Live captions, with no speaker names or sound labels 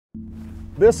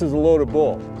This is a load of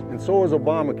bull, and so is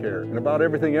Obamacare and about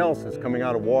everything else that's coming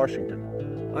out of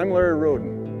Washington. I'm Larry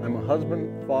Rhoden. I'm a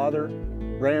husband, father,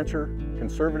 rancher,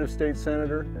 conservative state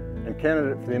senator, and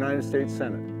candidate for the United States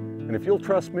Senate. And if you'll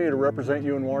trust me to represent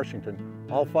you in Washington,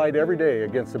 I'll fight every day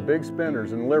against the big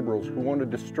spenders and liberals who want to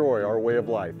destroy our way of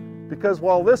life. Because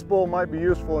while this bull might be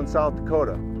useful in South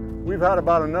Dakota, we've had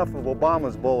about enough of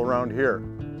Obama's bull around here.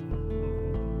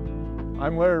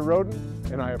 I'm Larry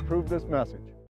Rhoden, and I approve this message.